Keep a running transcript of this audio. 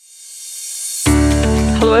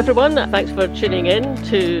everyone, thanks for tuning in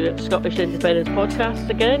to Scottish Independence Podcast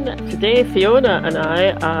again. Today Fiona and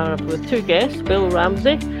I are with two guests, Bill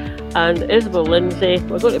Ramsey and Isabel Lindsay.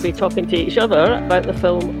 We're going to be talking to each other about the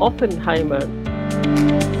film Oppenheimer.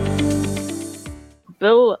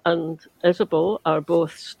 Bill and Isabel are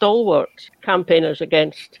both stalwart campaigners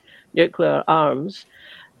against nuclear arms.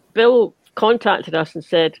 Bill contacted us and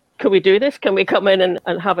said, can we do this? Can we come in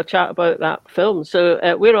and have a chat about that film? So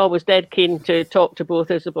we're always dead keen to talk to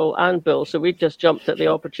both Isabel and Bill, so we just jumped at the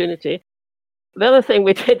opportunity. The other thing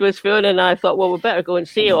we did was Fiona and I thought, well, we better go and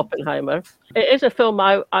see Oppenheimer. It is a film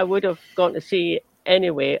I would have gone to see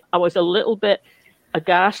anyway. I was a little bit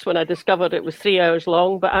aghast when I discovered it was 3 hours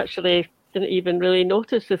long, but actually didn't even really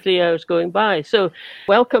notice the 3 hours going by. So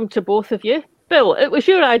welcome to both of you. Bill, it was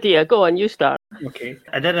your idea. Go on, you start. Okay.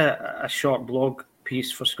 I did a short blog piece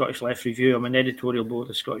for Scottish Left Review. I'm an editorial board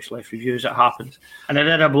of Scottish Left Review, as it happens. And I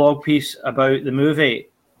did a blog piece about the movie.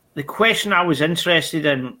 The question I was interested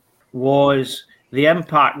in was the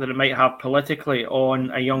impact that it might have politically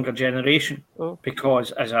on a younger generation.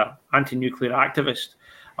 Because as an anti-nuclear activist,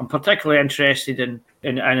 I'm particularly interested in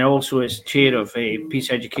and also as chair of Peace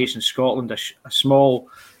Education Scotland, a small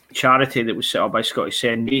charity that was set up by Scottish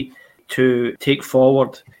CND to take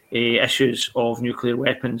forward issues of nuclear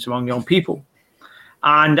weapons among young people.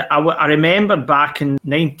 And I remember back in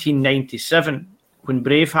 1997, when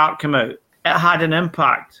Braveheart came out, it had an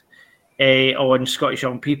impact on Scottish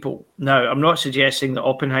young people. Now, I'm not suggesting that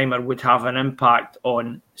Oppenheimer would have an impact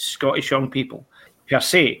on Scottish young people per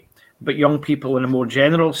se, but young people in a more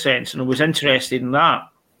general sense, and I was interested in that.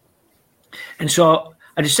 And so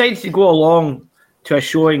I decided to go along to a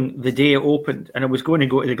showing the day it opened, and I was going to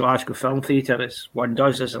go to the Glasgow Film Theatre, as one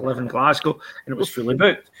does as I live in Glasgow, and it was fully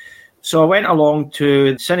booked. So I went along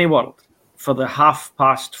to Cineworld for the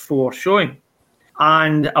 4:30 showing.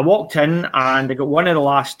 And I walked in and I got one of the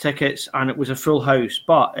last tickets, and it was a full house.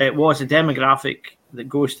 But it was a demographic that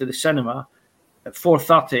goes to the cinema at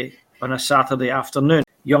 4:30 on a Saturday afternoon,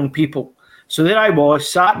 young people. So there I was,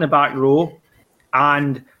 sat in the back row,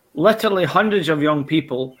 and literally hundreds of young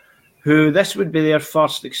people who this would be their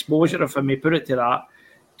first exposure, if I may put it to that,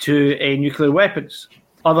 to nuclear weapons,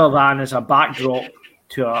 other than as a backdrop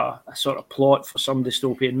to a sort of plot for some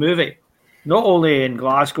dystopian movie. Not only in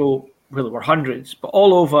Glasgow, where there were hundreds, but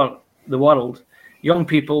all over the world, young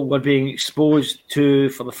people were being exposed to,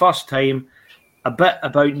 for the first time, a bit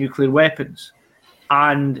about nuclear weapons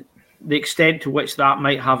and the extent to which that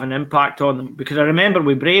might have an impact on them. Because I remember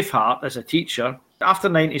with Braveheart, as a teacher, after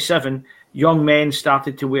 97, young men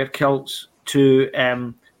started to wear kilts to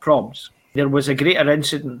proms. There was a greater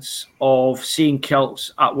incidence of seeing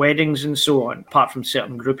kilts at weddings and so on, apart from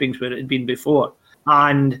certain groupings where it had been before.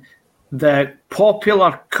 And the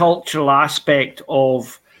popular cultural aspect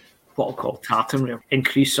of what I'll call tartanry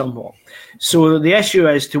increased somewhat. So the issue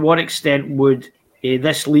is, to what extent would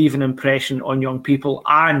this leave an impression on young people,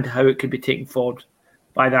 and how it could be taken forward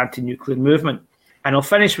by the anti-nuclear movement. And I'll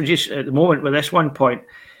finish with just at the moment with this one point.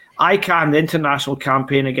 ICAN, the International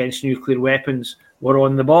Campaign Against Nuclear Weapons, were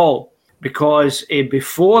on the ball, because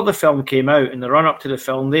before the film came out, in the run-up to the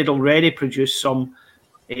film, they'd already produced some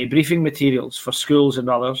briefing materials for schools and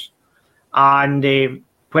others. And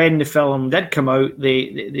when the film did come out,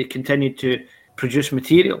 they continued to produce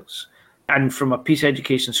materials. And from a Peace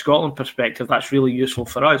Education Scotland perspective, that's really useful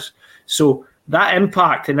for us. So that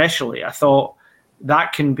impact initially, I thought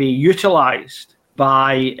that can be utilised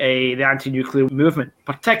by the anti-nuclear movement,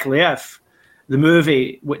 particularly if the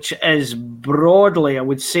movie, which is broadly, I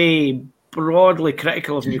would say, broadly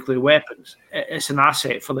critical of nuclear weapons, it's an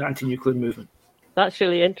asset for the anti-nuclear movement. That's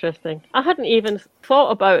really interesting. I hadn't even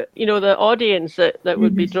thought about, the audience that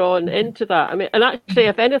would be drawn into that. I mean, and actually,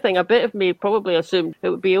 if anything, a bit of me probably assumed it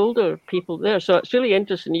would be older people there. So it's really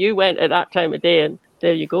interesting. You went at that time of day, and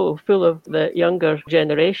there you go, full of the younger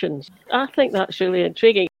generations. I think that's really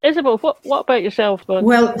intriguing. Isabel, what about yourself?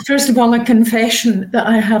 Well, first of all, a confession that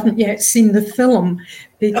I haven't yet seen the film,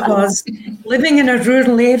 because living in a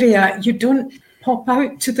rural area, you don't pop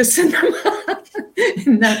out to the cinema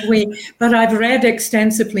in that way. But I've read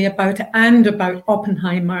extensively about it, and about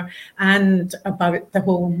Oppenheimer, and about the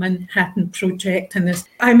whole Manhattan Project. And this,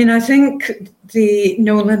 I mean, I think the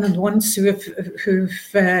Nolan and the ones who've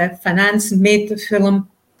financed and made the film,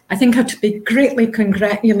 I think have to be greatly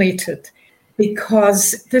congratulated,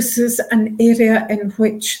 because this is an area in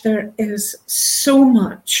which there is so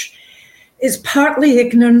much. It's partly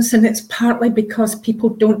ignorance, and it's partly because people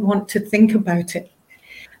don't want to think about it.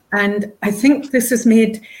 And I think this has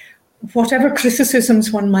made, whatever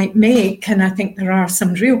criticisms one might make, and I think there are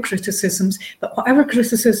some real criticisms, but whatever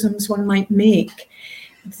criticisms one might make,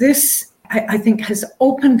 this I think has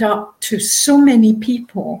opened up to so many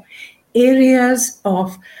people areas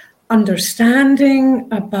of understanding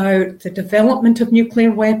about the development of nuclear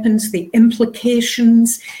weapons, the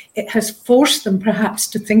implications. It has forced them perhaps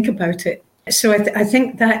to think about it. So I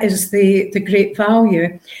think that is the great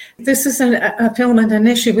value. This is a film and an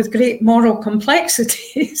issue with great moral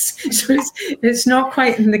complexities. So it's not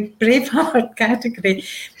quite in the Braveheart category,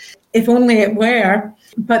 if only it were.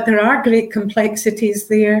 But there are great complexities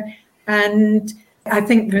there. And I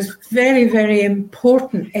think there's very, very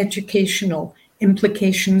important educational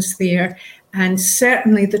implications there, and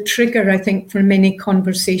certainly the trigger, I think, for many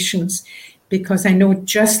conversations, because I know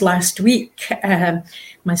just last week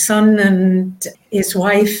my son and his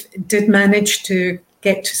wife did manage to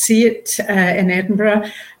get to see it in Edinburgh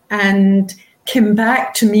and came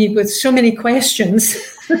back to me with so many questions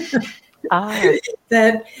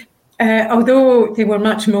that although they were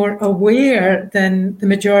much more aware than the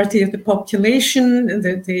majority of the population,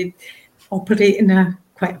 that they operate in a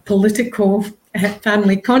quite political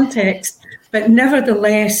family context, but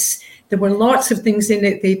nevertheless, there were lots of things in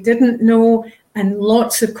it they didn't know and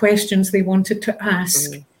lots of questions they wanted to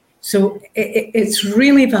ask. So it's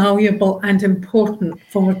really valuable and important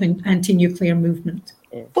for the anti-nuclear movement.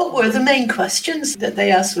 What were the main questions that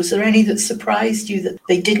they asked? Was there any that surprised you that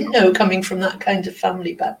they didn't know coming from that kind of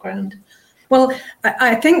family background? Well,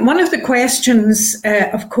 I think one of the questions,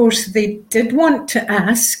 of course, they did want to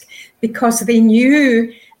ask because they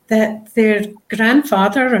knew that their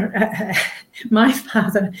grandfather, my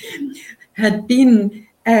father, had been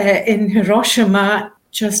in Hiroshima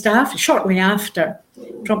shortly after,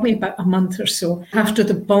 probably about a month or so, after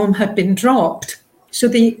the bomb had been dropped. So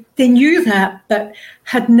they knew that, but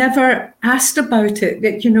had never asked about it.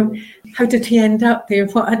 That, how did he end up there?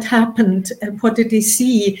 What had happened? What did he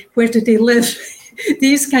see? Where did he live?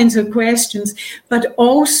 These kinds of questions. But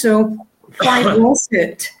also, why was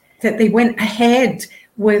it that they went ahead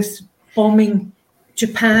with bombing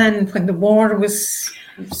Japan when the war was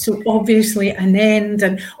so obviously an end,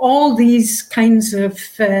 and all these kinds of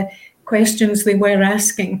questions they were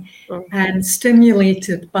asking and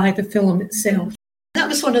stimulated by the film itself. That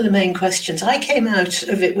was one of the main questions I came out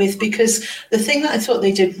of it with, because the thing that I thought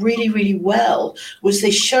they did really, really well was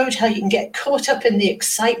they showed how you can get caught up in the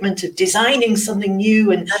excitement of designing something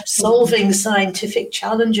new and solving scientific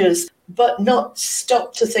challenges, but not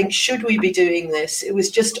stop to think, should we be doing this? It was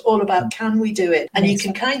just all about, can we do it? And you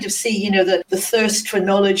can kind of see, the thirst for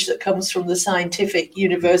knowledge that comes from the scientific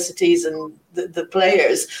universities and the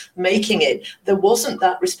players making it. There wasn't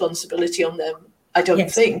that responsibility on them, I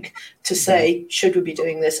don't think, to say, should we be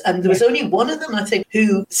doing this? And there was only one of them, I think,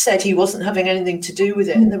 who said he wasn't having anything to do with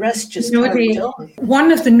it, and the rest just carried on.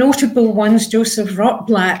 One of the notable ones, Joseph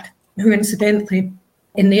Rotblat, who incidentally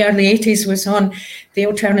in the early 80s was on the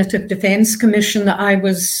Alternative Defence Commission that I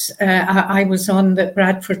was on, that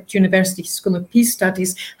Bradford University School of Peace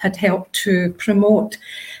Studies had helped to promote.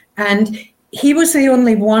 And he was the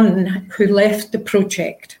only one who left the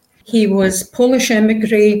project. He was Polish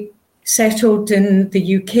emigre, settled in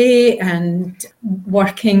the UK and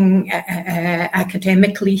working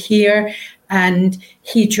academically here, and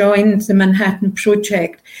he joined the Manhattan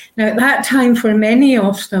Project. Now, at that time, for many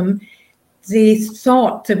of them, they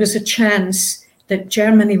thought there was a chance that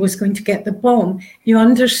Germany was going to get the bomb. You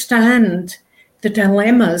understand the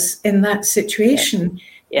dilemmas in that situation,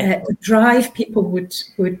 the drive people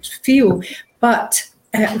would feel. But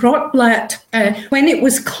Rotblat, when it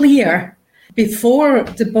was clear, before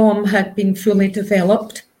the bomb had been fully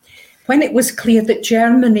developed, when it was clear that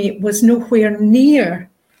Germany was nowhere near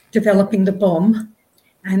developing the bomb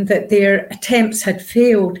and that their attempts had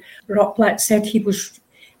failed, Rotblat said he was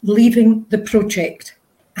leaving the project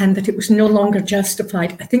and that it was no longer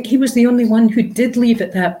justified. I think he was the only one who did leave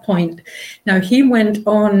at that point. Now, he went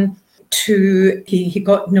on to, he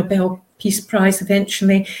got Nobel Peace Prize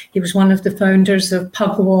eventually. He was one of the founders of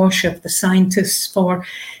Pugwash, of the Scientists for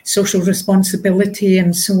Social Responsibility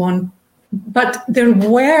and so on. But there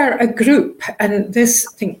were a group, and this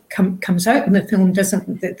I think comes out in the film,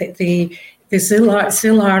 doesn't it? The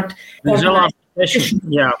Szilard petition.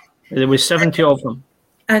 Yeah, there was 70 of them.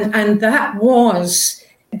 And that was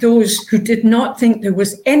those who did not think there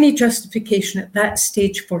was any justification at that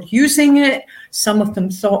stage for using it. Some of them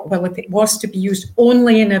thought, well, if it was to be used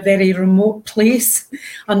only in a very remote place,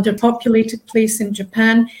 underpopulated place in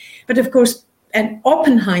Japan. But of course, and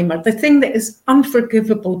Oppenheimer, the thing that is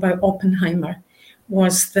unforgivable about Oppenheimer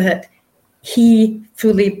was that he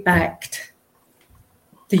fully backed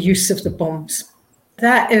the use of the bombs.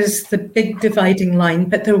 That is the big dividing line.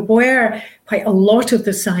 But there were quite a lot of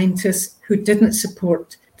the scientists who didn't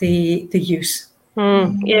support the use.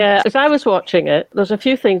 Yeah, as I was watching it, there's a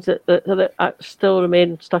few things that still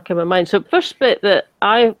remain stuck in my mind. So, first bit that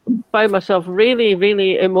I found myself really,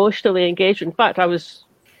 really emotionally engaged. In fact, I was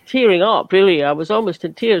tearing up. Really, I was almost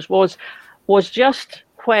in tears. Was just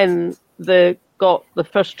when they got the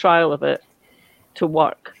first trial of it to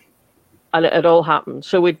work, and it had all happened.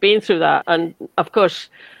 So we'd been through that, and of course,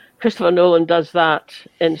 Christopher Nolan does that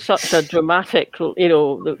in such a dramatic.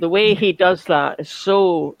 The way he does that is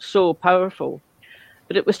so powerful.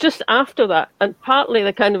 But it was just after that, and partly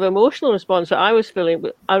the kind of emotional response that I was feeling,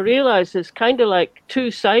 I realised there's kind of like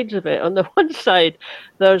two sides of it. On the one side,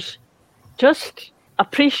 there's just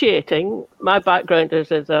appreciating my background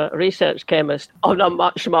is as a research chemist on a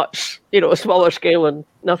much, smaller scale and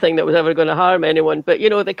nothing that was ever going to harm anyone. But,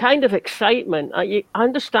 the kind of excitement, I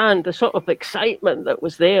understand the sort of excitement that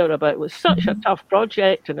was there about it was such a tough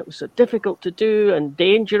project and it was so difficult to do and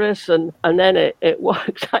dangerous. And then it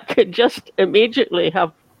worked. I could just immediately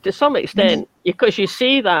have, to some extent, because you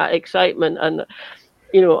see that excitement and,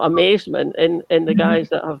 amazement in the guys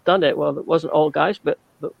that have done it. Well, it wasn't all guys, but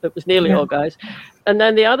it was nearly all guys. And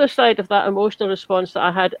then the other side of that emotional response that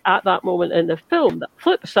I had at that moment in the film, the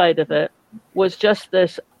flip side of it, was just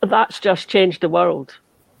this, that's just changed the world.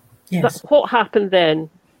 Yes. What happened then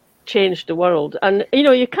changed the world. And,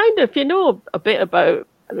 you kind of, a bit about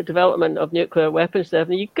the development of nuclear weapons,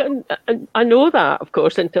 Stephanie, I know that, of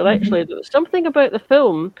course, intellectually. There was something about the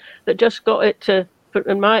film that just got it to,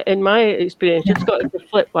 in my experience, just got it to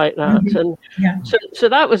flip like that, and so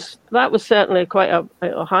that was certainly quite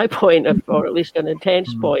a high point, or at least an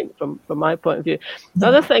intense point from my point of view. The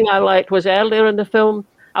other thing I liked was earlier in the film,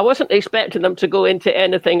 I wasn't expecting them to go into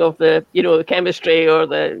anything of the the chemistry or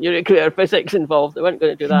the nuclear physics involved. They weren't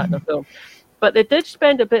going to do that in the film, but they did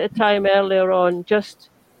spend a bit of time earlier on just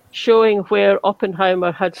showing where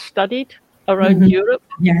Oppenheimer had studied around Europe,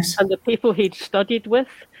 and the people he'd studied with,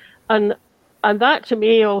 and that, to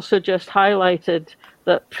me, also just highlighted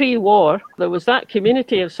that pre-war, there was that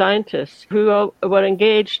community of scientists who were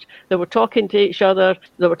engaged. They were talking to each other.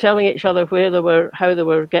 They were telling each other how they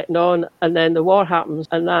were getting on. And then the war happens,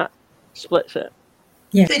 and that splits it.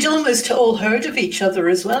 Yeah. They'd almost all heard of each other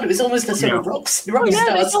as well. It was almost a sort of rock star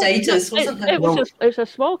status, wasn't it? It was a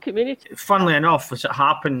small community. Funnily enough, as it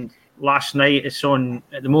happened last night, it's on,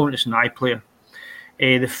 at the moment, it's an iPlayer.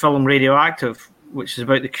 The film Radioactive, which is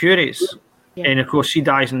about the Curies. Yeah. And of course, she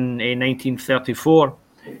dies in 1934.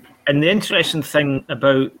 And the interesting thing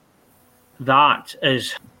about that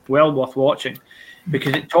is well worth watching,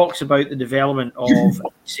 because it talks about the development of,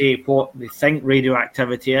 say, what they think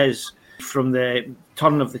radioactivity is from the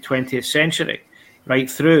turn of the 20th century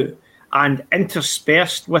right through, and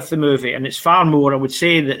interspersed with the movie. And it's far more, I would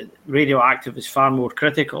say that Radioactive is far more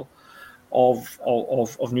critical of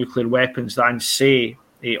nuclear weapons than, say,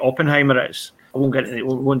 Oppenheimer is. I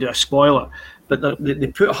won't do a spoiler, but they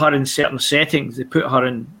put her in certain settings. They put her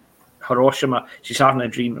in Hiroshima. She's having a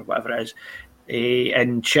dream or whatever it is,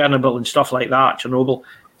 in Chernobyl and stuff like that, Chernobyl.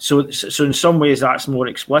 So in some ways that's more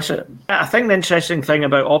explicit. I think the interesting thing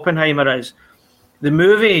about Oppenheimer is the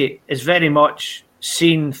movie is very much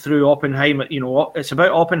seen through Oppenheimer. It's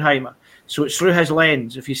about Oppenheimer, so it's through his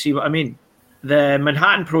lens, if you see what I mean. The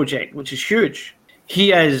Manhattan Project, which is huge,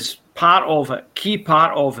 he is part of it, key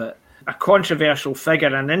part of it. A controversial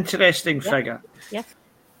figure, an interesting figure. Yes.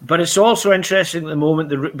 But it's also interesting at the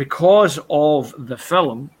moment, because of the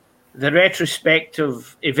film, the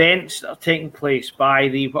retrospective events that are taking place by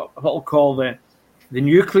what we'll call the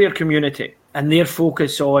nuclear community, and their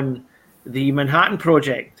focus on the Manhattan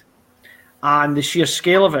Project and the sheer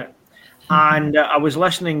scale of it. And I was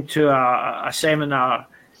listening to a seminar,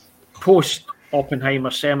 post-Oppenheimer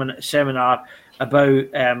seminar about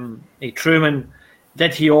Truman.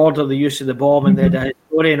 Did he order the use of the bomb? And they had a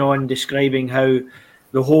historian on describing how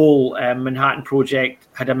the whole Manhattan Project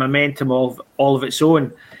had a momentum of all of its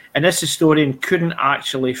own. And this historian couldn't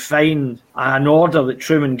actually find an order that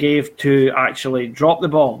Truman gave to actually drop the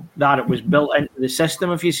bomb, that it was built into the system,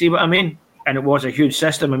 if you see what I mean. And it was a huge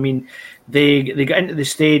system. I mean, they got into the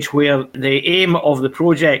stage where the aim of the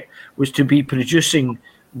project was to be producing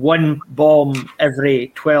one bomb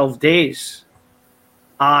every 12 days.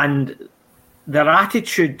 And their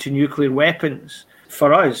attitude to nuclear weapons,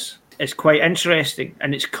 for us, is quite interesting.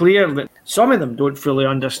 And it's clear that some of them don't fully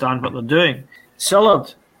understand what they're doing.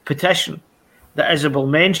 Sillard petition that Isabel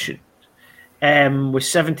mentioned with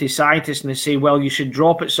 70 scientists, and they say, well, you should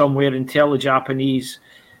drop it somewhere and tell the Japanese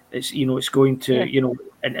it's going to,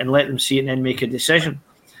 and let them see it and then make a decision.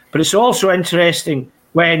 But it's also interesting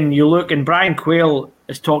when you look, and Brian Quayle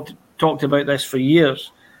has talked about this for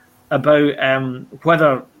years, about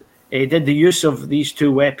whether did the use of these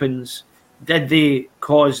two weapons did they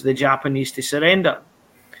cause the Japanese to surrender?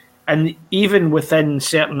 And even within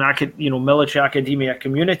certain military academia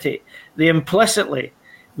community, they implicitly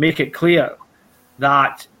make it clear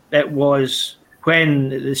that it was when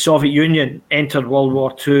the Soviet Union entered World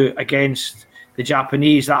War II against the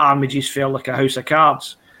Japanese that army just fell like a house of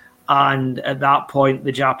cards. And at that point,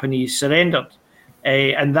 the Japanese surrendered.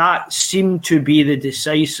 And that seemed to be the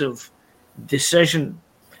decisive decision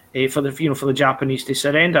for the Japanese to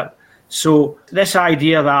surrender. So this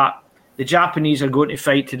idea that the Japanese are going to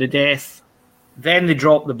fight to the death, then they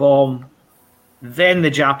drop the bomb, then the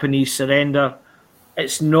Japanese surrender,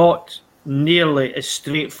 it's not nearly as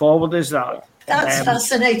straightforward as that. That's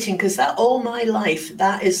fascinating, because that all my life,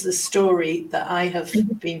 that is the story that I have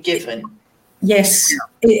been given. Yes,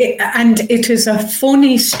 and it is a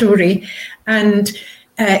phony story. And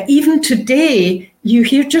even today, you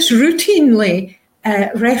hear just routinely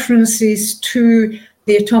references to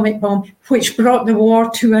the atomic bomb, which brought the war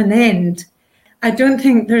to an end. I don't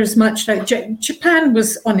think there's much doubt. Japan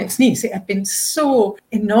was on its knees. It had been so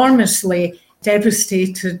enormously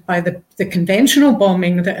devastated by the conventional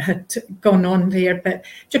bombing that had gone on there. But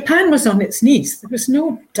Japan was on its knees. There was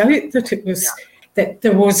no doubt that it was that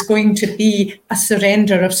there was going to be a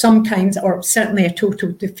surrender of some kind, or certainly a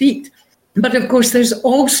total defeat. But of course, there's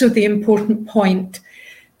also the important point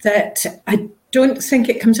that I don't think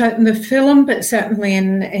it comes out in the film, but certainly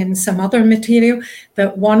in some other material,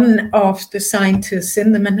 that one of the scientists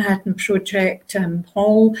in the Manhattan Project,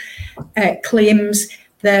 Hall, claims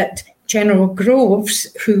that General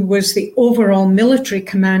Groves, who was the overall military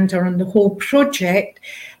commander on the whole project,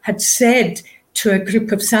 had said to a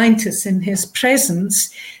group of scientists in his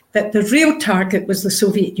presence that the real target was the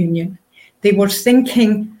Soviet Union. They were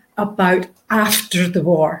thinking about after the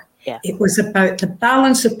war. Yeah. It was about the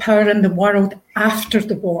balance of power in the world after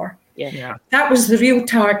the war. Yeah. That was the real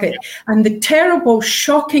target. And the terrible,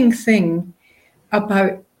 shocking thing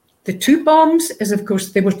about the two bombs is, of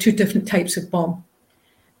course, they were two different types of bomb.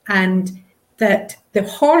 And that the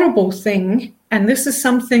horrible thing, and this is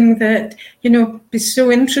something that, be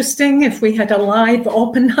so interesting if we had a live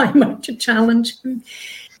Oppenheimer to challenge him.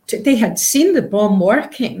 They had seen the bomb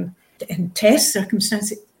working in test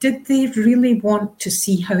circumstances. Did they really want to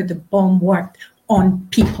see how the bomb worked on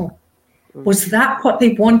people? Was that what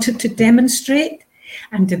they wanted to demonstrate?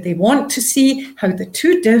 And did they want to see how the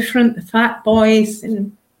two different, the fat boys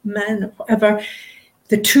and men, or whatever,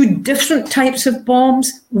 the two different types of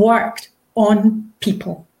bombs worked on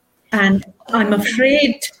people? And I'm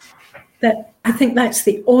afraid that I think that's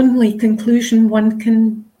the only conclusion one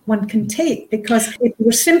can take, because if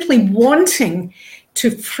we're simply wanting to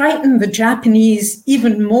frighten the Japanese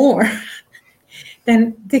even more,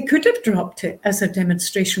 then they could have dropped it as a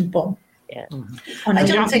demonstration bomb. Yeah. I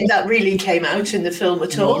don't think that really came out in the film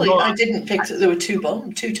at all. No, I didn't pick that there were two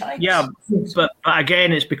types. Yeah, but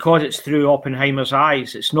again, it's because it's through Oppenheimer's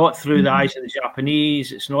eyes. It's not through the eyes of the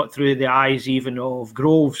Japanese. It's not through the eyes even of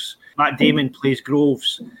Groves. Matt Damon plays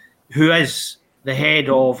Groves, who is the head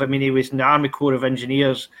of, he was in the Army Corps of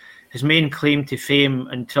Engineers. His main claim to fame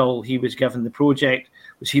until he was given the project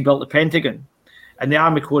was he built the Pentagon. And the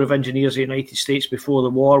Army Corps of Engineers of the United States before the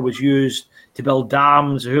war was used to build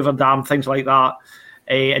dams, Hoover Dam, things like that.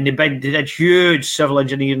 And they did huge civil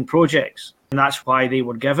engineering projects. And that's why they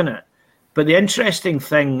were given it. But the interesting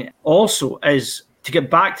thing also is to get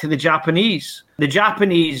back to the Japanese. The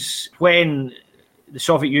Japanese, when the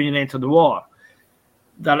Soviet Union entered the war,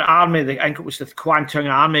 their army, I think it was the Kwantung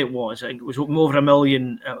Army, it was over a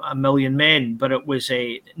million men, but it was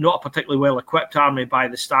not a particularly well-equipped army by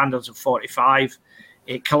the standards of 45.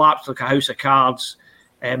 It collapsed like a house of cards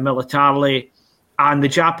militarily. And the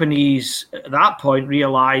Japanese, at that point,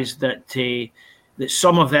 realised that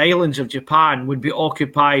some of the islands of Japan would be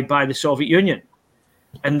occupied by the Soviet Union.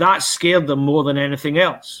 And that scared them more than anything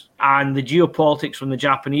else. And the geopolitics from the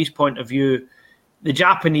Japanese point of view, the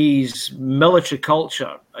Japanese military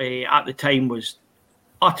culture at the time was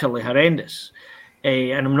utterly horrendous.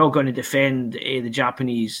 And I'm not going to defend the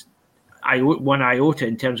Japanese one iota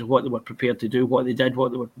in terms of what they were prepared to do, what they did,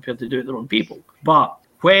 what they were prepared to do with their own people. But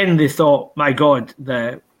when they thought, my God,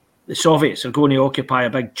 the Soviets are going to occupy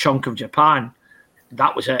a big chunk of Japan,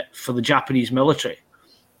 that was it for the Japanese military.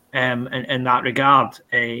 In that regard,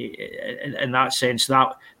 in that sense,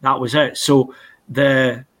 that was it. So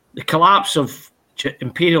the collapse of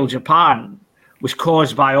Imperial Japan was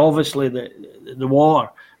caused by obviously the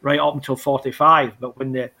war right up until 45. But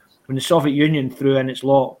when the Soviet Union threw in its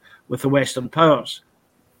lot with the Western powers,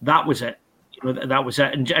 that was it. That was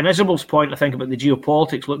it. And Isabel's point, I think, about the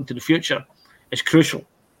geopolitics looking to the future is crucial.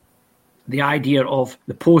 The idea of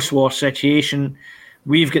the post-war situation,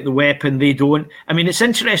 we've got the weapon, they don't. I mean, it's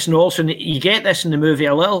interesting also, and you get this in the movie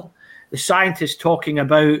a little, the scientists talking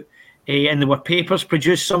about, and there were papers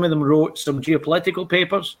produced, some of them wrote some geopolitical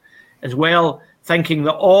papers as well, thinking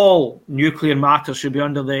that all nuclear matters should be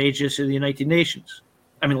under the aegis of the United Nations.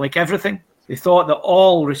 I mean, like everything. They thought that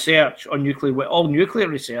all research on all nuclear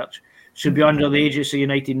research should be under the aegis of the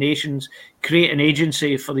United Nations, create an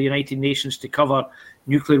agency for the United Nations to cover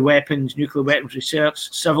nuclear weapons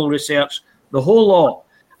research, civil research, the whole lot.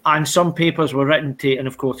 And some papers were written to, and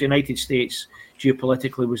of course the United States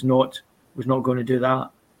geopolitically was not going to do that.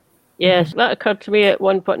 Yes, that occurred to me at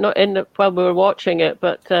one point, not while we were watching it,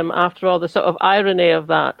 but after all the sort of irony of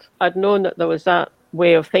that, I'd known that there was that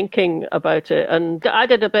way of thinking about it. And I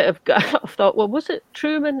did a bit of thought, well, was it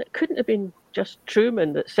Truman? It couldn't have been just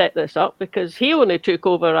Truman that set this up, because he only took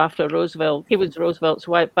over after Roosevelt. He was Roosevelt's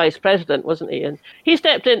vice president, wasn't he? And he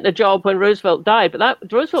stepped into the job when Roosevelt died, but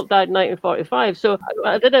Roosevelt died in 1945. So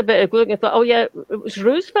I did a bit of Googling and thought, oh yeah, it was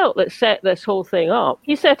Roosevelt that set this whole thing up.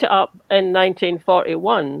 He set it up in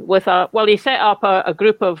 1941 with he set up a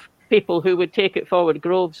group of people who would take it forward.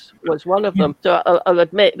 Groves was one of them. So I'll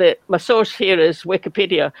admit that my source here is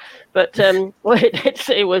Wikipedia. But what it did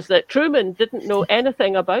say was that Truman didn't know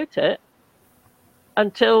anything about it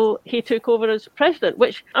until he took over as president,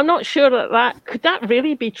 which I'm not sure could that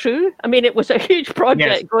really be true? I mean, it was a huge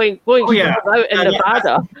project going out in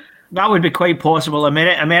Nevada. That would be quite possible.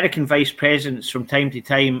 American vice presidents from time to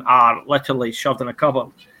time are literally shoved in a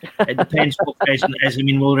cupboard. It depends what president is. I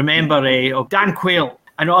mean, we'll remember Dan Quayle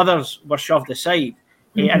and others were shoved aside,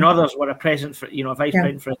 and others were a president for, a vice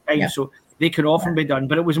president for a time. So they can often be done.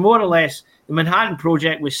 But it was more or less, the Manhattan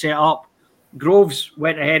Project was set up, Groves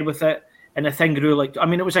went ahead with it, and the thing grew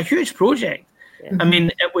it was a huge project. Yeah. I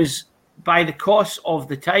mean, it was, by the cost of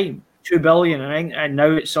the time, $2 billion, I think, and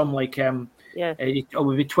now it's some it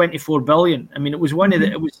would be $24 billion. I mean, it was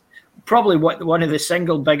it was probably one of the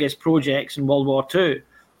single biggest projects in World War II,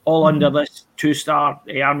 all under this 2-star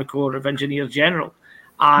Army Corps of Engineers General,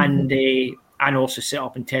 and also set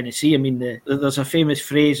up in Tennessee. I mean, there's a famous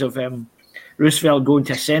phrase of Roosevelt going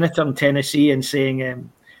to a senator in Tennessee and saying,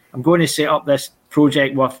 "I'm going to set up this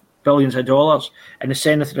project worth billions of dollars," and the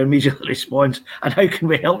senator immediately responds, "And how can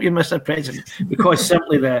we help you, Mr. President?" Because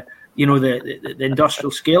simply the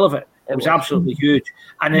industrial scale of it was absolutely huge.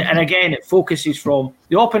 And again, it focuses from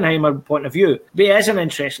the Oppenheimer point of view. But he is an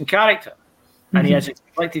interesting character, and he has a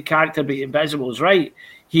conflicted character. But Invisible is right.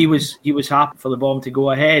 He was happy for the bomb to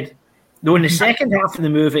go ahead. Though in the second half of the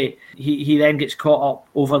movie, he then gets caught up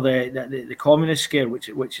over the communist scare, which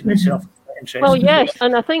in itself. Well, yes,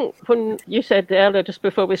 and I think when you said earlier, just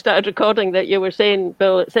before we started recording, that you were saying,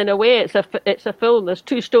 Bill, it's in a way, it's a film. There's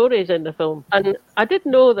 2 stories in the film, and I did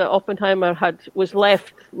know that Oppenheimer was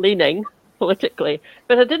left-leaning politically,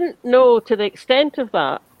 but I didn't know to the extent of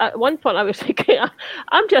that. At one point, I was thinking,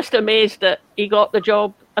 I'm just amazed that he got the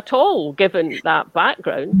job at all, given that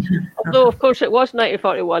background. Although, of course, it was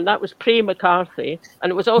 1941. That was pre-McCarthy, and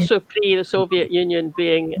it was also pre the Soviet Union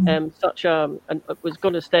being was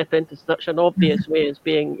going to step into such an obvious way as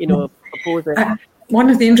being, opposing. One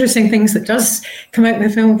of the interesting things that does come out in the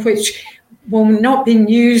film, which will not be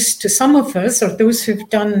news to some of us or those who've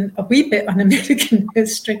done a wee bit on American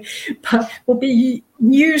history, but will be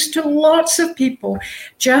news to lots of people,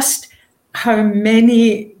 just how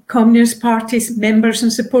many Communist Party's members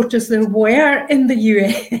and supporters there were in the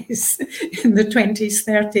US in the 20s,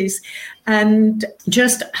 30s, and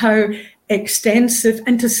just how extensive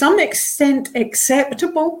and to some extent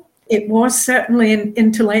acceptable it was, certainly in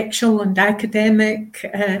intellectual and academic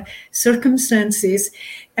circumstances.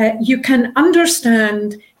 You can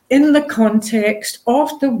understand in the context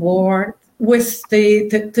of the war with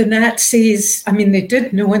the Nazis. I mean, they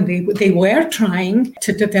did know, and they were trying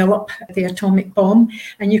to develop the atomic bomb.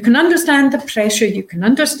 And you can understand the pressure. You can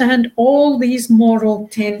understand all these moral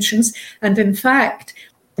tensions. And in fact,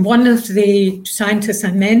 one of the scientists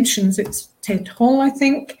I mentioned, it's Ted Hall, I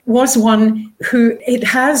think, was one who, it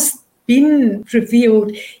has been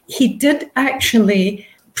revealed, he did actually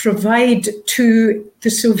provide to the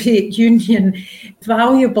Soviet Union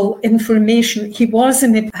valuable information. He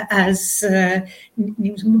wasn't as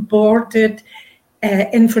he was boarded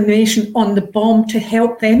information on the bomb to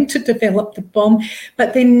help them to develop the bomb,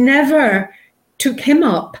 but they never took him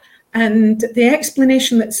up. And the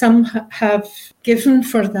explanation that some have given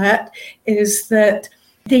for that is that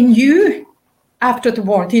they knew after the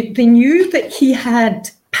war, they knew that he had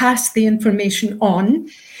passed the information on,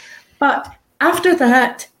 but after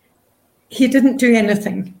that, he didn't do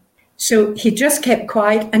anything. So he just kept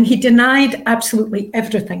quiet and he denied absolutely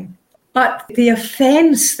everything. But the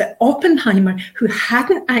offense that Oppenheimer, who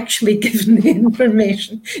hadn't actually given the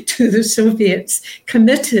information to the Soviets,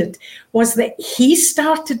 committed was that he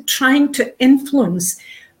started trying to influence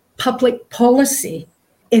public policy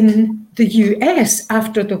in the US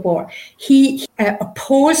after the war. He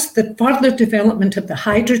opposed the further development of the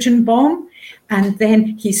hydrogen bomb, and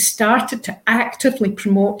then he started to actively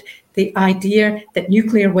promote the idea that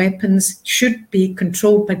nuclear weapons should be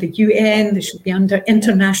controlled by the UN, they should be under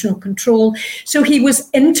international control. So he was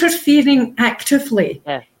interfering actively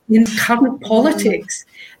in current politics,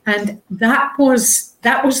 and that was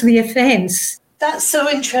the offence. That's so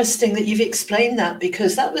interesting that you've explained that,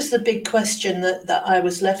 because that was the big question that I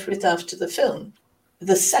was left with after the film.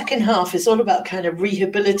 The second half is all about kind of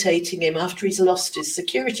rehabilitating him after he's lost his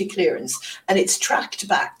security clearance. And it's tracked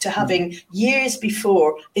back to having years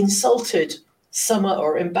before insulted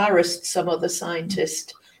or embarrassed some other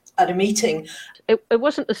scientist at a meeting. It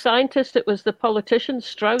wasn't the scientist, it was the politician,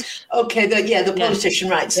 Strauss. Okay, the politician,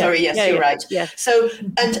 right. Sorry, yes, you're right. Yeah. So,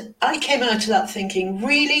 and I came out of that thinking,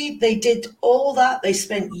 really, they did all that? They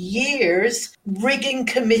spent years rigging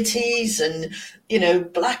committees and,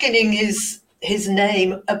 blackening his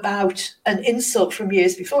name about an insult from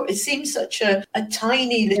years before. It seems such a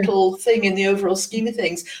tiny little thing in the overall scheme of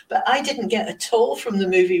things, but I didn't get at all from the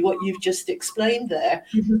movie what you've just explained there,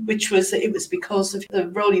 which was that it was because of the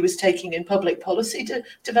role he was taking in public policy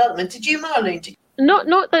development. Did you, Marlene?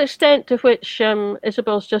 Not the extent to which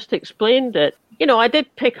Isabel's just explained it. I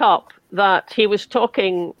did pick up that he was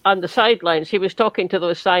talking on the sidelines. He was talking to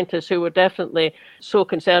those scientists who were definitely so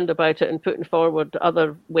concerned about it and putting forward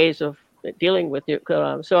other ways of dealing with nuclear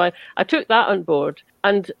arms. So I took that on board.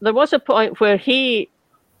 And there was a point where he,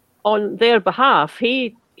 on their behalf,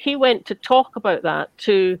 he went to talk about that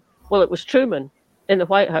it was Truman in the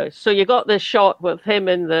White House. So you got this shot with him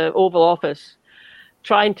in the Oval Office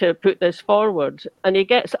trying to put this forward, and he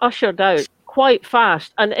gets ushered out quite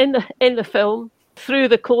fast. And in the film, through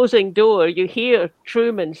the closing door, you hear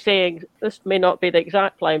Truman saying, this may not be the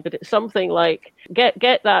exact line, but it's something like,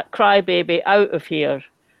 get that crybaby out of here.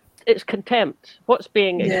 It's contempt. What's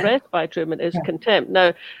being expressed by Truman is contempt.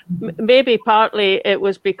 Now, maybe partly it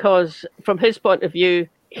was because, from his point of view,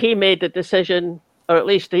 he made the decision, or at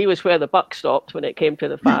least he was where the buck stopped when it came to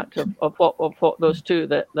the fact of what those two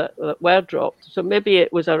that were dropped. So maybe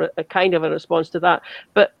it was a kind of a response to that.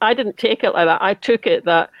 But I didn't take it like that. I took it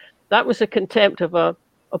that was a contempt of a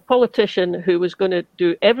politician who was going to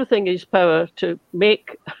do everything in his power to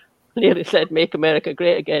make... Nearly said "Make America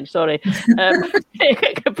Great Again." Sorry, put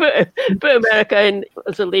America in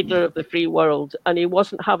as a leader of the free world, and he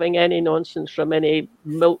wasn't having any nonsense from any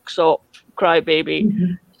milksop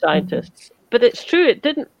crybaby scientists. But it's true; it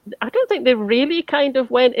didn't. I don't think they really kind of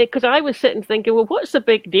went in, because I was sitting thinking, well, what's the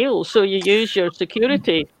big deal? So you use your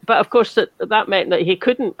security, but of course that meant that he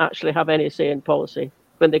couldn't actually have any say in policy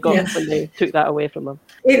when they took that away from him.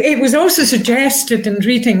 It was also suggested in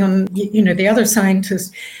reading on, the other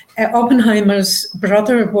scientists, Oppenheimer's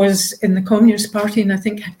brother was in the Communist Party and I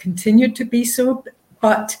think had continued to be so,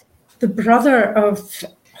 but the brother of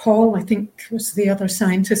Hall, I think was the other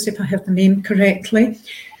scientist, if I have the name correctly,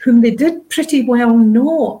 whom they did pretty well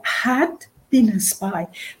know had been a spy.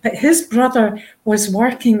 But his brother was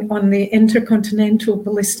working on the intercontinental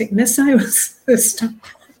ballistic missile system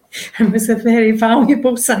and was a very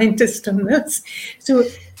valuable scientist on this. So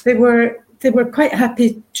they were quite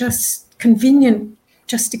happy, convenient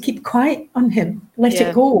just to keep quiet on him, let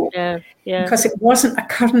it go, because it wasn't a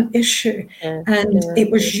current issue.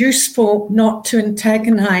 It was useful not to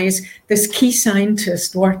antagonize this key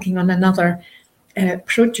scientist working on another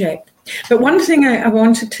project. But one thing I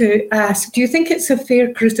wanted to ask, do you think it's a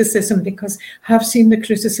fair criticism, because I have seen the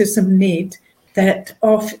criticism made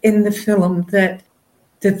in the film that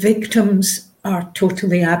the victims are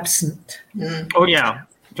totally absent? Oh yeah,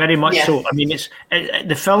 very much so. I mean,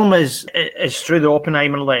 the film is through the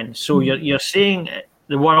Oppenheimer lens. So you're seeing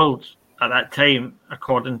the world at that time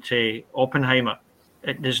according to Oppenheimer.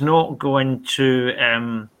 It does not go into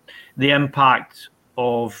the impact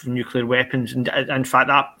of nuclear weapons. And in fact,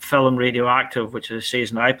 that film Radioactive, which is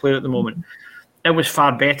an iPlayer at the moment, it was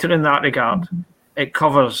far better in that regard. It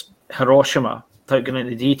covers Hiroshima without going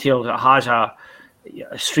into the details. It has a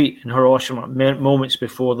street in Hiroshima moments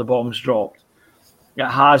before the bombs dropped. It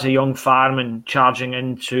has a young fireman charging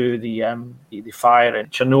into the fire in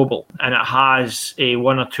Chernobyl, and it has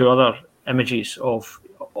one or two other images of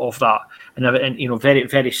that, and very,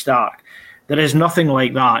 very stark. There is nothing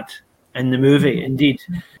like that in the movie. Indeed,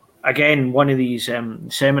 again, one of these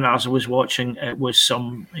seminars I was watching, it was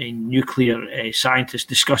some nuclear scientists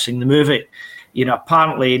discussing the movie.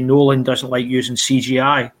 Apparently Nolan doesn't like using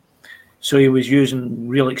CGI. So he was using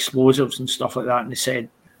real explosives and stuff like that. And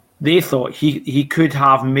they thought he could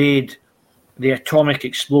have made the atomic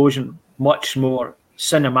explosion much more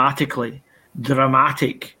cinematically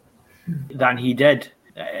dramatic than he did,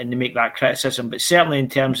 and to make that criticism. But certainly in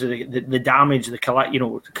terms of the damage, the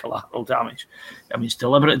collateral damage, I mean, it's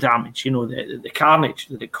deliberate damage, the carnage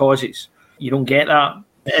that it causes. You don't get that.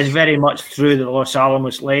 It's very much through the Los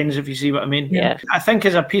Alamos lens, if you see what I mean. Yeah. I think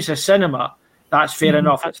as a piece of cinema, that's fair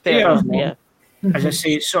enough. That's fair enough, yeah. As I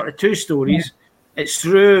say, it's sort of two stories. Yeah. It's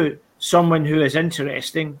through someone who is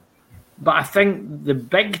interesting. But I think the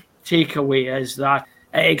big takeaway is that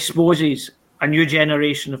it exposes a new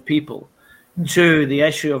generation of people to the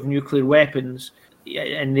issue of nuclear weapons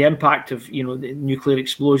and the impact of, the nuclear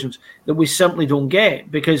explosions that we simply don't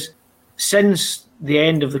get. Because since the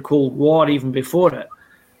end of the Cold War, even before it,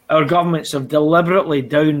 our governments have deliberately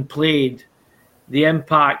downplayed the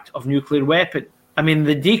impact of nuclear weapons. I mean,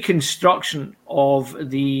 the deconstruction of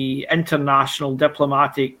the international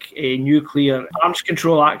diplomatic nuclear arms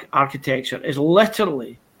control architecture is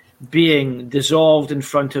literally being dissolved in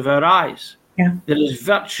front of our eyes. Yeah. There is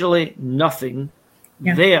virtually nothing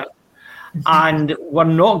there. And we're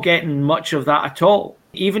not getting much of that at all.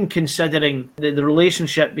 Even considering the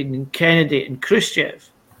relationship between Kennedy and Khrushchev,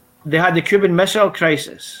 they had the Cuban Missile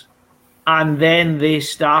Crisis, and then they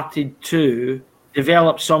started to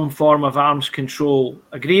develop some form of arms control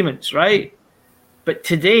agreements, right? But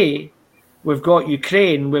today, we've got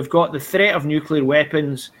Ukraine, we've got the threat of nuclear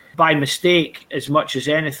weapons by mistake as much as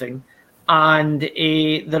anything, and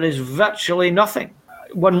there is virtually nothing.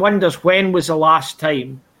 One wonders, when was the last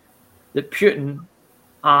time that Putin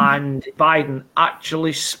and Biden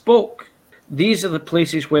actually spoke? These are the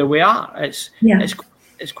places where we are. It's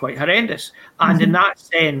quite horrendous. And in that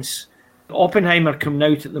sense, Oppenheimer coming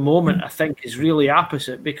out at the moment, I think, is really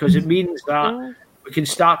opposite, because it means that we can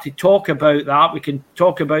start to talk about that. We can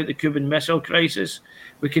talk about the Cuban Missile Crisis.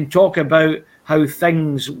 We can talk about how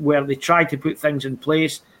things, where they tried to put things in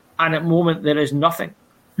place, and at the moment there is nothing.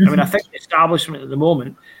 I mean, I think the establishment at the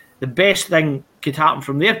moment, the best thing could happen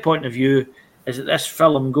from their point of view is that this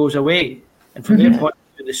film goes away. And from their point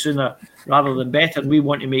of view, the sooner rather than better. And we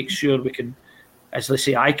want to make sure we can, as they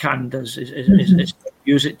say, ICANN does, is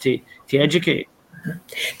use it to educate.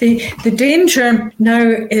 The danger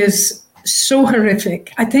now is so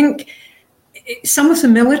horrific. I think some of the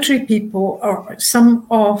military people or some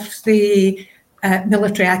of the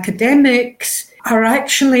military academics are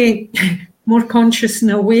actually more conscious and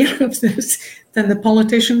aware of this than the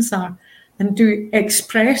politicians are, and do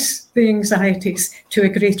express the anxieties to a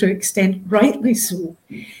greater extent, rightly so,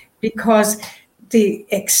 because the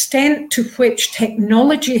extent to which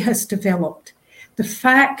technology has developed, the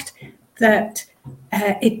fact that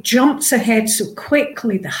it jumps ahead so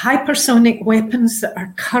quickly, the hypersonic weapons that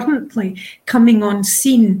are currently coming on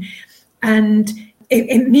scene, and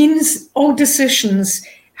it means all decisions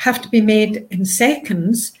have to be made in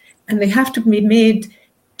seconds, and they have to be made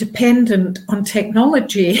dependent on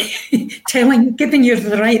technology, giving you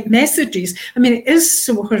the right messages. I mean, it is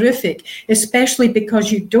so horrific, especially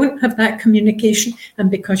because you don't have that communication and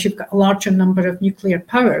because you've got a larger number of nuclear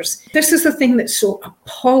powers. This is the thing that's so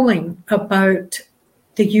appalling about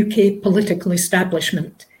the UK political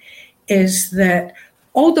establishment, is that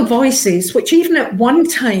all the voices, which even at one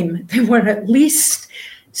time, there were at least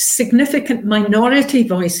significant minority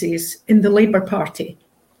voices in the Labour Party,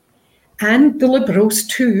 and the Liberals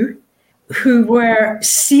too, who were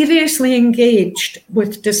seriously engaged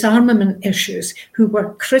with disarmament issues, who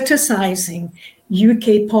were criticising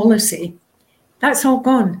UK policy, that's all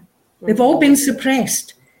gone. They've all been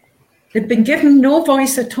suppressed. They've been given no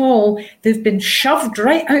voice at all. They've been shoved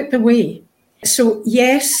right out the way. So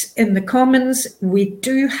yes, in the Commons, we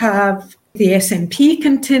do have the SNP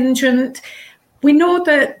contingent. We know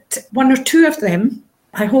that one or two of them,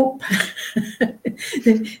 I hope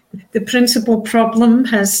the principal problem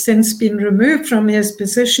has since been removed from his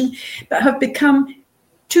position, but have become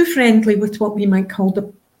too friendly with what we might call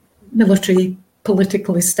the military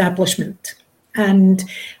political establishment. And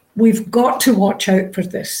we've got to watch out for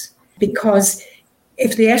this, because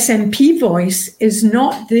if the SNP voice is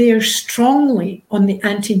not there strongly on the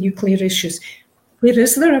anti-nuclear issues, where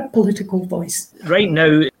is there a political voice? Right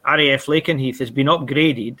now, RAF Lakenheath has been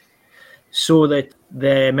upgraded so that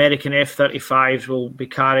the American F-35s will be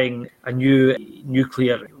carrying a new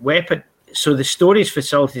nuclear weapon. So the storage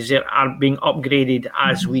facilities there are being upgraded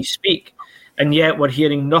as we speak. And yet we're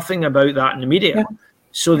hearing nothing about that in the media. Yeah.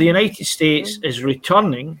 So the United States is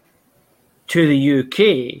returning to the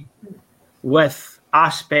UK with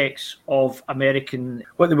aspects of American,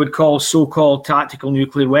 what they would call so-called tactical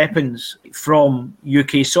nuclear weapons from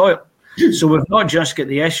UK soil. So we've not just got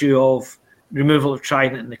the issue of removal of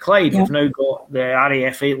Trident and the Clyde. We've now got the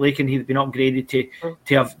RAF-8 Lakenheath being upgraded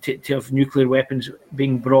to have nuclear weapons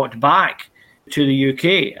being brought back to the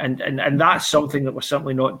UK, and that's something that we're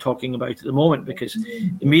simply not talking about at the moment, because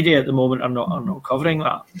the media at the moment are not covering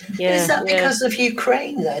that. Is that because of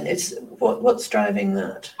Ukraine then? What's driving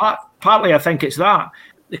that? Partly I think it's that.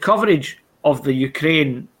 The coverage of the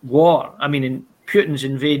Ukraine war, I mean, Putin's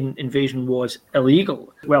invasion was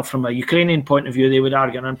illegal. Well, from a Ukrainian point of view, they would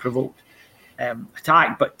argue an unprovoked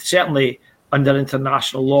attack, but certainly under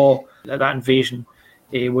international law, that invasion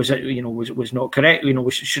was not correct.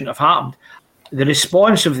 Shouldn't have happened. The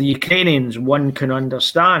response of the Ukrainians, one can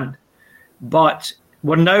understand, but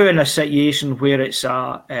we're now in a situation where it's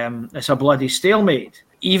a bloody stalemate.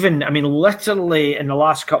 Even, I mean, literally in the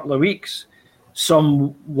last couple of weeks,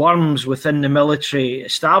 some worms within the military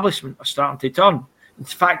establishment are starting to turn. In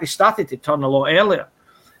fact, they started to turn a lot earlier.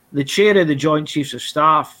 The chair of the Joint Chiefs of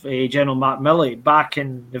Staff, General Mark Milley, back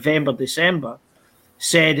in November, December,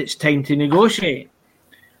 said it's time to negotiate.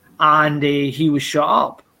 And he was shut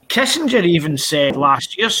up. Kissinger even said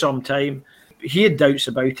last year sometime, he had doubts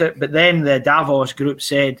about it, but then the Davos group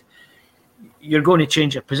said, you're going to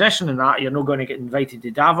change your position in that, you're not going to get invited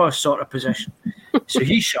to Davos sort of position. So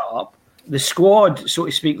he shut up. The squad, so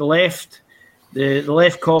to speak, the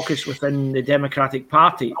left caucus within the Democratic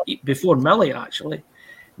Party, before Milley actually,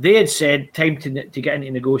 they had said time to get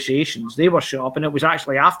into negotiations. They were shut up, and it was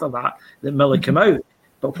actually after that Milley came out.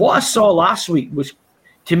 But what I saw last week was,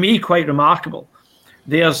 to me, quite remarkable.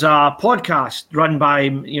 There's a podcast run by,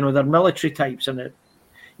 their military types and,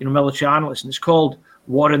 military analysts, and it's called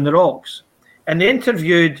War in the Rocks. And they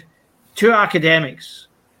interviewed two academics.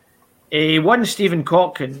 One, Stephen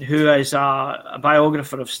Kotkin, who is a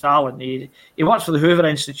biographer of Stalin. He works for the Hoover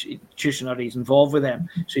Institution, or he's involved with them.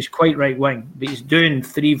 So he's quite right-wing, but he's doing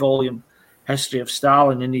 3-volume history of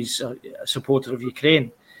Stalin, and he's a supporter of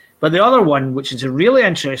Ukraine. But the other one, which is a really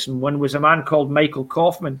interesting one, was a man called Michael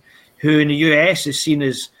Kaufman, who in the US is seen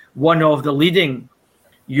as one of the leading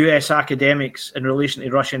US academics in relation to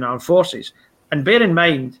Russian armed forces. And bear in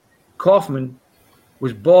mind, Kaufman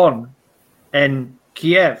was born in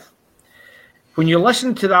Kiev. When you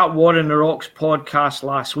listen to that War in the Rocks podcast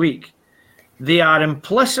last week, they are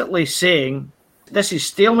implicitly saying this is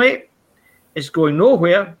stalemate, it's going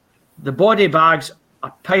nowhere, the body bags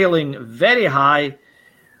are piling very high,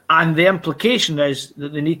 and the implication is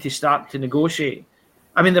that they need to start to negotiate.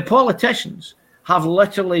 I mean, the politicians have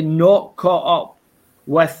literally not caught up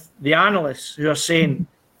with the analysts who are saying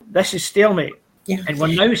this is stalemate. Yeah. And we're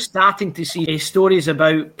now starting to see stories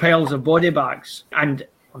about piles of body bags. And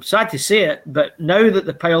I'm sad to say it, but now that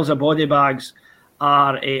the piles of body bags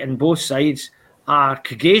are in both sides are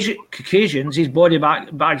Caucasians, these body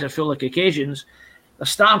bags are full of Caucasians, they're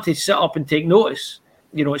starting to sit up and take notice.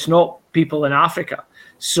 It's not people in Africa.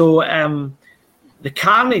 So the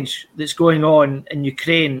carnage that's going on in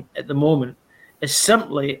Ukraine at the moment is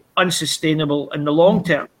simply unsustainable in the long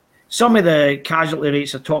term. Some of the casualty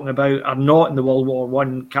rates they're talking about are not in the World War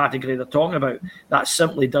I category they're talking about. That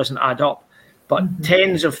simply doesn't add up. But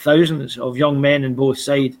tens of thousands of young men on both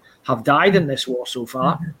sides have died in this war so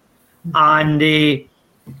far. And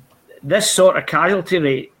this sort of casualty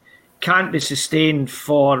rate can't be sustained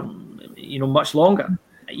for much longer.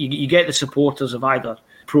 You get the supporters of either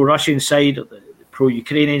pro-Russian side or the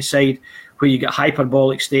pro-Ukrainian side, where you get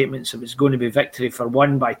hyperbolic statements of it's going to be victory for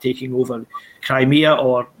one by taking over Crimea,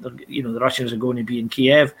 or the Russians are going to be in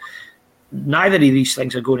Kiev. Neither of these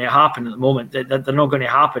things are going to happen at the moment. They're not going to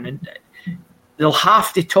happen, and they'll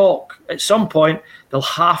have to talk at some point. They'll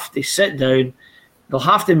have to sit down. They'll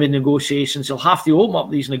have to make negotiations. They'll have to open up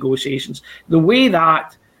these negotiations the way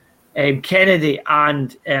that Kennedy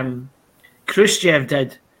and Khrushchev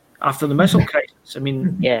did after the missile crisis. I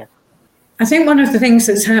mean, yeah. I think one of the things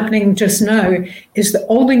that's happening just now is that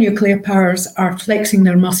all the nuclear powers are flexing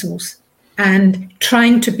their muscles and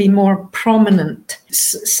trying to be more prominent.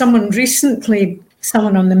 Someone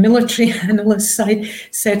on the military analyst side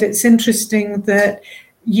said it's interesting that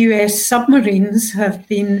US submarines have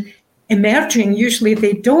been emerging. Usually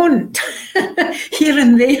they don't, here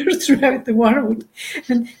and there throughout the world.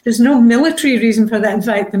 And there's no military reason for that. In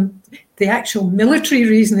fact, the actual military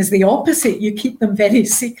reason is the opposite. You keep them very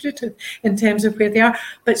secretive in terms of where they are.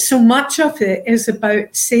 But so much of it is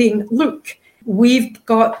about saying, look, we've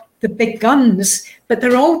got the big guns, but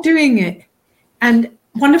they're all doing it. And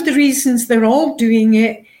one of the reasons they're all doing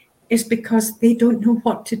it is because they don't know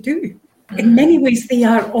what to do. In many ways, they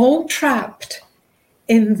are all trapped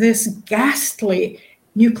in this ghastly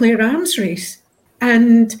nuclear arms race.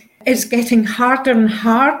 And it's getting harder and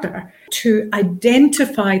harder to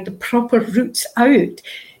identify the proper routes out,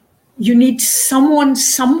 you need someone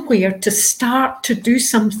somewhere to start to do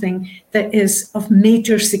something that is of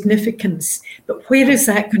major significance. But where is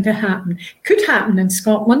that going to happen? Could happen in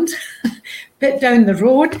Scotland, a bit down the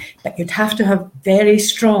road, but you'd have to have very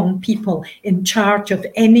strong people in charge of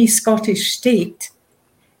any Scottish state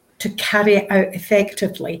to carry it out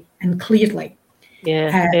effectively and clearly.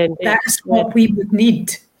 That's what we would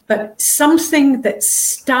need. But something that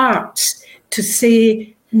starts to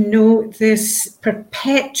say, no, this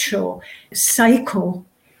perpetual cycle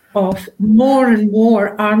of more and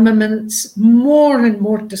more armaments, more and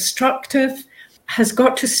more destructive, has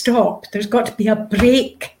got to stop. There's got to be a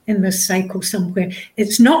break in this cycle somewhere.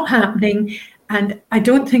 It's not happening. And I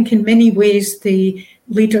don't think in many ways the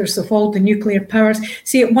leaders of all the nuclear powers,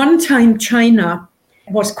 see, at one time China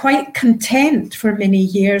was quite content for many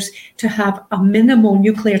years to have a minimal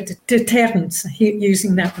nuclear deterrence, I hate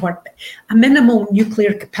using that word, a minimal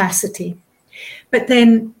nuclear capacity. But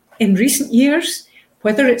then in recent years,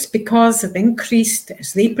 whether it's because of increased,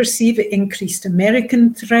 as they perceive it, increased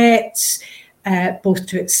American threats, both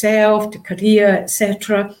to itself, to Korea,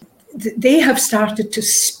 etc., they have started to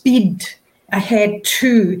speed ahead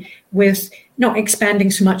too, with not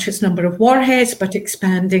expanding so much its number of warheads, but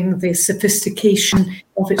expanding the sophistication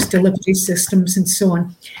of its delivery systems and so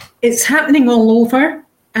on. It's happening all over,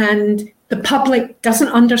 and the public doesn't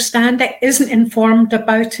understand it, isn't informed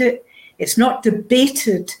about it. It's not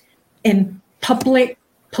debated in public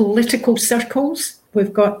political circles.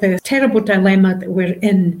 We've got the terrible dilemma that we're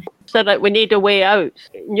in. So that we need a way out.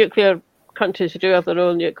 Nuclear countries do have their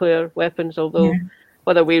own nuclear weapons, although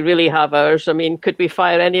whether we really have ours, I mean, could we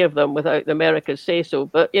fire any of them without the Americans say so?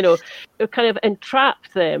 But, you know, we've kind of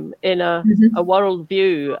entrapped them in a world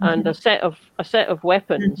view and a set of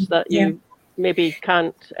weapons that you maybe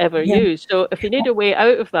can't ever use. So if you need a way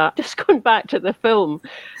out of that, just going back to the film,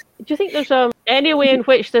 do you think there's any way in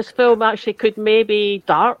which this film actually could maybe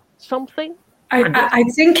start something? I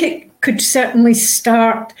think it could certainly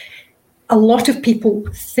start a lot of people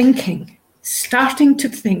thinking, starting to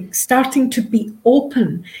think, starting to be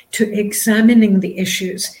open to examining the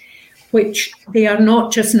issues, which they are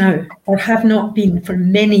not just now or have not been for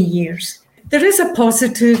many years. There is a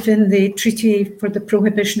positive in the Treaty for the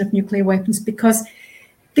Prohibition of Nuclear Weapons because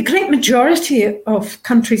the great majority of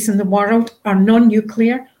countries in the world are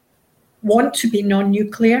non-nuclear, want to be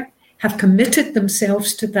non-nuclear, have committed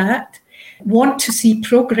themselves to that, want to see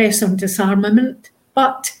progress on disarmament,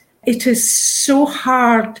 but it is so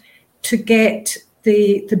hard to get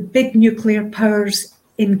the big nuclear powers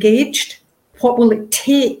engaged. What will it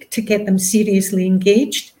take to get them seriously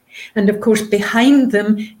engaged? And of course, behind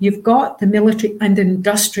them, you've got the military and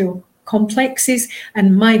industrial complexes.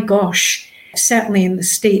 And my gosh, certainly in the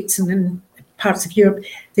States and in parts of Europe,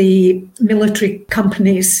 the military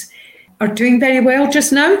companies are doing very well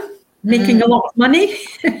just now, making a lot of money.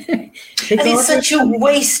 And it's such a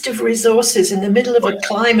waste of resources in the middle of a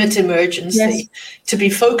climate emergency to be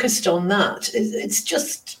focused on that. It's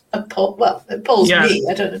just it appalls me.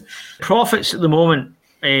 I don't know. Profits at the moment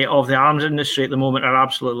of the arms industry at the moment are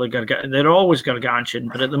absolutely they're always gargantuan,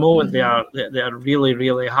 but at the moment they are really,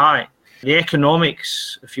 really high. The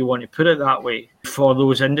economics, if you want to put it that way, for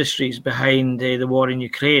those industries behind the war in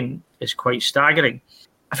Ukraine is quite staggering.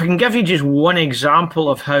 If I can give you just one example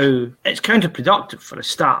of how it's counterproductive for a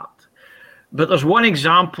start, but there's one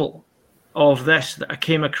example of this that I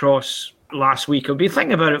came across last week. I've been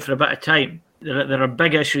thinking about it for a bit of time. There are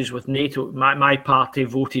big issues with NATO. My party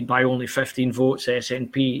voted by only 15 votes,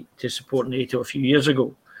 SNP, to support NATO a few years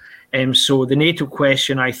ago. So the NATO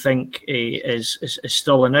question, I think, is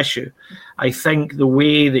still an issue. I think the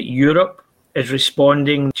way that Europe is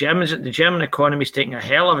responding, the German economy is taking a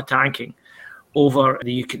hell of a tanking over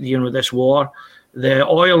this war. The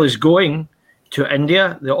oil is going to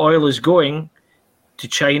India. The oil is going to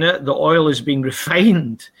China. The oil is being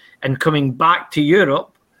refined and coming back to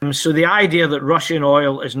Europe. So the idea that Russian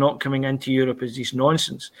oil is not coming into Europe is just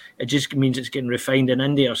nonsense. It just means it's getting refined in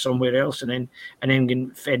India or somewhere else and then getting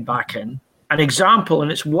fed back in. An example,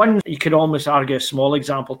 and it's one you could almost argue a small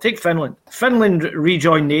example. Take Finland. Finland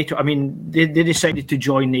rejoined NATO. I mean, they decided to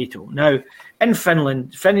join NATO. Now, in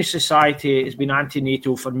Finland, Finnish society has been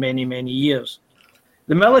anti-NATO for many, many years.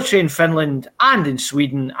 The military in Finland and in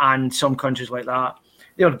Sweden and some countries like that,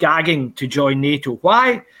 they're gagging to join NATO.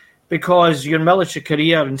 Why? Because your military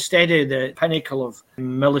career, instead of the pinnacle of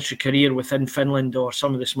military career within Finland or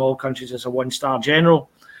some of the small countries as a one-star general,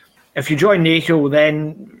 if you join NATO,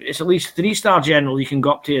 then it's at least 3-star general you can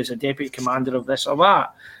go up to as a deputy commander of this or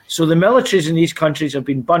that. So the militaries in these countries have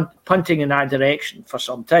been punting in that direction for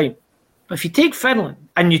some time. But if you take Finland,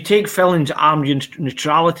 and you take Finland's armed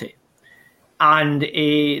neutrality, and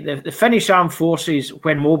the Finnish armed forces,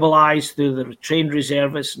 when mobilised through the trained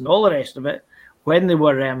reservists and all the rest of it, when they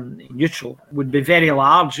were neutral, would be very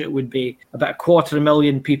large. It would be about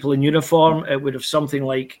 250,000 people in uniform. It would have something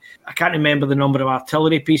like, I can't remember the number of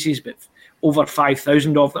artillery pieces, but over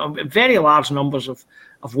 5,000 of them. Very large numbers of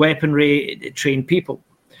weaponry, trained people.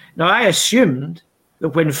 Now, I assumed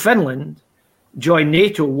that when Finland joined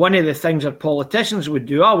NATO, one of the things that politicians would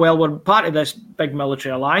do, we're part of this big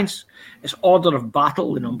military alliance. It's order of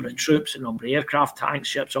battle, the number of troops, the number of aircraft, tanks,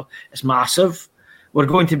 ships, so it's massive. We're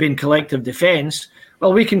going to be in collective defence.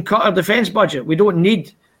 Well, we can cut our defence budget. We don't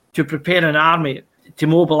need to prepare an army to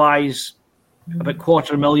mobilise about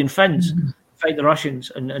 250,000 Finns to fight the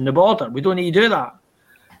Russians in the border. We don't need to do that.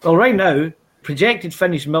 Well, right now, projected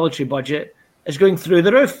Finnish military budget is going through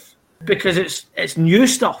the roof because it's new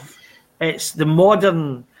stuff. It's the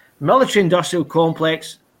modern military-industrial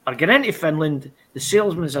complex are getting into Finland, the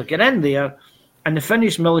salesmen are getting in there, and the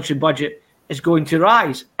Finnish military budget is going to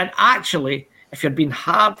rise. And actually, if you're being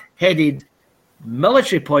hard-headed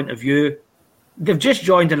military point of view, they've just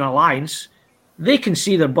joined an alliance. They can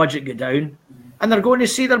see their budget go down, and they're going to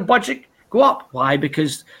see their budget go up. Why?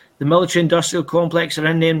 Because the military-industrial complex are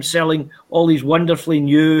in them selling all these wonderfully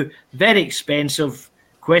new, very expensive,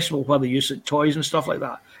 questionable whether they use it, toys and stuff like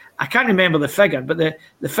that. I can't remember the figure, but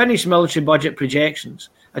the Finnish military budget projections,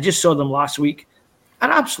 I just saw them last week,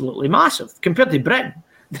 are absolutely massive. Compared to Britain,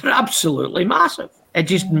 they're absolutely massive. It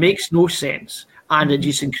just makes no sense, and it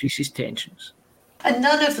just increases tensions. And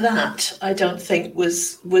none of that, I don't think,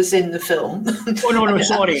 was in the film. Oh, no,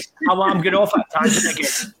 sorry. I'm getting off that tangent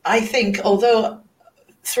again. I think, although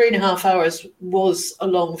 3.5 hours was a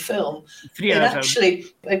long film, actually,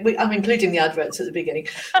 I'm including the adverts at the beginning.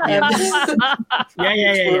 Yeah.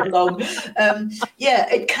 Long.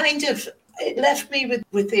 It kind of, it left me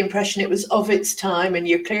with the impression it was of its time, and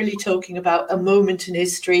you're clearly talking about a moment in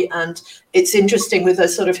history, and it's interesting with a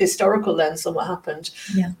sort of historical lens on what happened.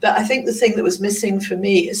 Yeah. But I think the thing that was missing for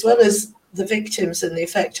me, as well as the victims and the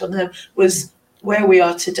effect on them, was where we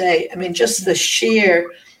are today. I mean, just the sheer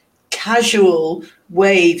casual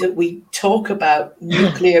way that we talk about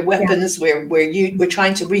nuclear weapons, we're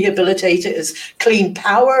trying to rehabilitate it as clean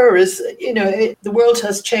power, as the world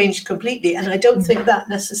has changed completely, and I don't think that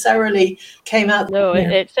necessarily came out. No,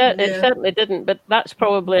 it certainly didn't. But that's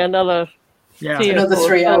probably another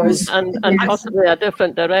 3 hours, and possibly a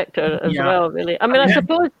different director as well. Really, I mean, I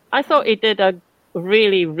suppose I thought he did a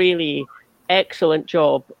really, really excellent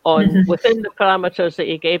job on within the parameters that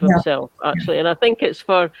he gave himself, actually, and I think it's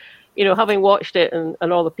for. Having watched it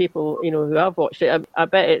and all the people, who have watched it, I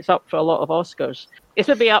bet it's up for a lot of Oscars. It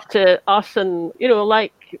would be up to us and,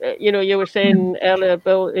 like, you were saying earlier,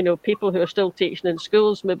 Bill, people who are still teaching in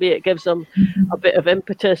schools, maybe it gives them a bit of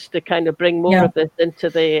impetus to kind of bring more of this into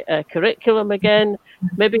the curriculum again.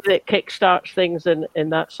 Maybe that kickstarts things in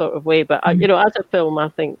that sort of way. But, as a film, I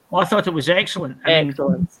think... Well, I thought it was excellent.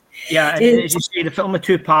 Excellent. Yeah, as you say, the film had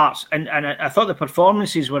two parts, and I thought the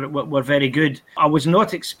performances were very good. I was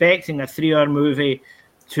not expecting a 3-hour movie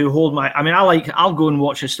to hold my... I mean, I'll go and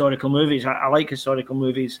watch historical movies. I like historical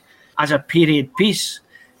movies as a period piece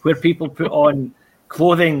where people put on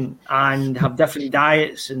clothing and have different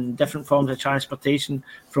diets and different forms of transportation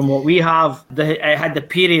from what we have. It had the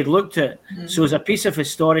period look to it. So as a piece of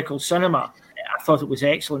historical cinema, I thought it was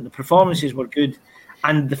excellent. The performances were good.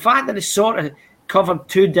 And the fact that it sort of covered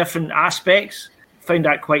two different aspects, found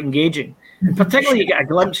that quite engaging. And particularly you get a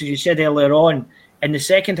glimpse, as you said earlier on, in the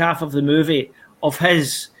second half of the movie of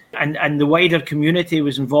his and the wider community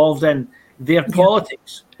was involved in their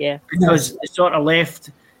politics. Yeah. Because it sort of left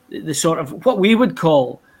the sort of what we would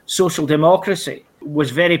call social democracy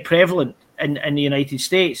was very prevalent in the United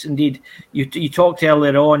States. Indeed, you talked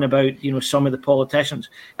earlier on about some of the politicians.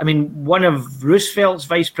 I mean, one of Roosevelt's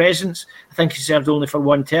vice presidents, I think he served only for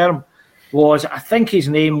one term, I think his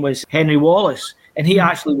name was Henry Wallace, and he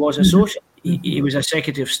actually was a socialist. He was a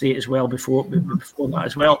Secretary of State as well before that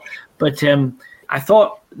as well. But I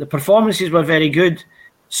thought the performances were very good.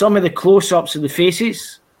 Some of the close-ups of the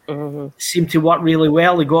faces seemed to work really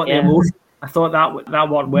well. They got the emotion. I thought that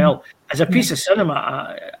worked well. As a piece of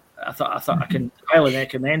cinema, I thought I can highly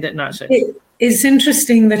recommend it in that sense. It's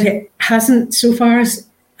interesting that it hasn't, so far as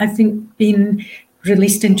I think, been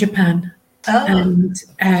released in Japan. And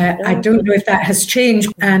I don't know if that has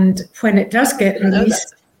changed. And when it does get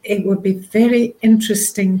released, it would be very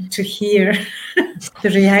interesting to hear the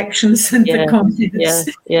reactions and the comments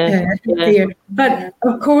there. But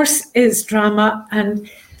of course, it's drama. And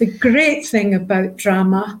the great thing about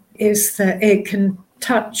drama is that it can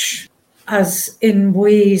touch us in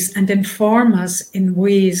ways and inform us in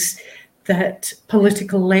ways that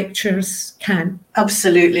political lectures can.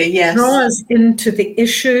 Absolutely, yes. Draw us into the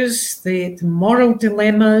issues, the moral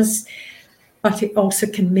dilemmas, but it also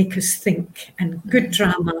can make us think. And good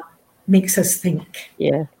drama makes us think.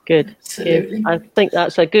 Yeah, good. Absolutely. I think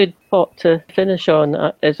that's a good thought to finish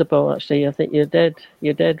on, Isabel, actually. I think you're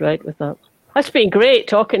dead right with that. It's been great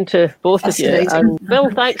talking to both of you. And Bill,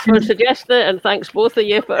 thanks for suggesting it, and thanks both of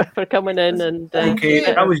you for coming in. And okay,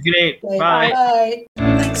 that was great. Bye. Bye.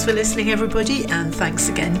 Thanks for listening, everybody, and thanks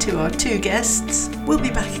again to our two guests. We'll be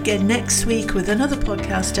back again next week with another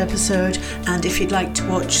podcast episode, and if you'd like to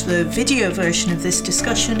watch the video version of this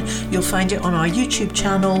discussion, you'll find it on our YouTube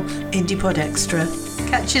channel, IndiePod Extra.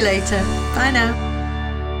 Catch you later. Bye now.